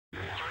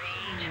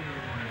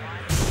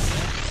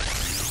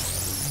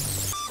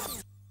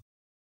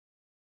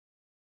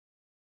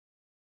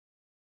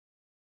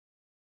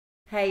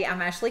Hey,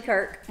 I'm Ashley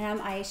Kirk. And I'm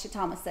Aisha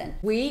Thomason.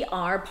 We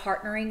are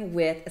partnering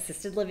with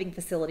assisted living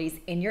facilities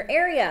in your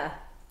area.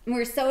 And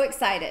we're so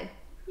excited.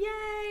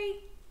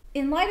 Yay!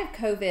 In light of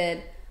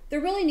COVID, there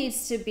really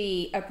needs to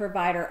be a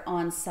provider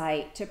on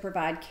site to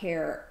provide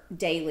care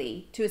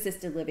daily to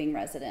assisted living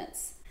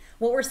residents.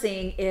 What we're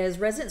seeing is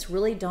residents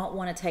really don't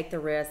want to take the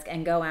risk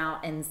and go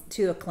out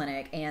to a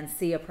clinic and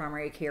see a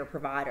primary care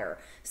provider.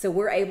 So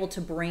we're able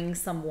to bring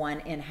someone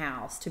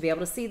in-house to be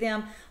able to see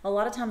them. A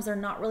lot of times they're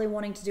not really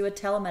wanting to do a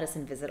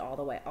telemedicine visit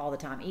all the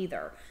time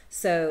either.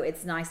 So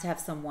it's nice to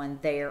have someone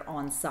there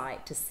on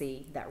site to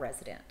see that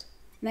resident.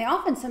 And they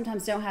often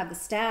sometimes don't have the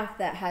staff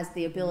that has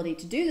the ability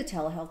to do the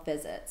telehealth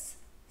visits.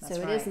 That's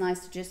so it right. is nice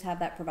to just have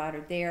that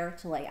provider there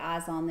to lay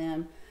eyes on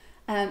them.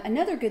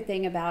 Another good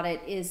thing about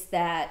it is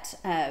that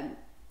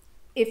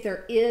if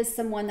there is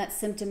someone that's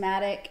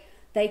symptomatic,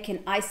 they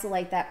can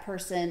isolate that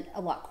person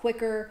a lot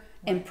quicker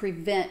and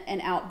prevent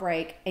an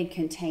outbreak and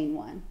contain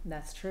one.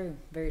 That's true.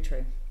 Very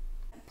true.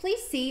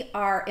 Please see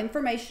our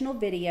informational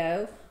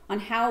video on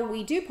how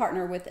we do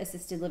partner with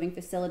assisted living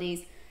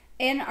facilities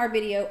and our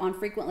video on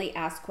frequently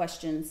asked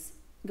questions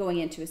going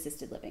into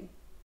assisted living.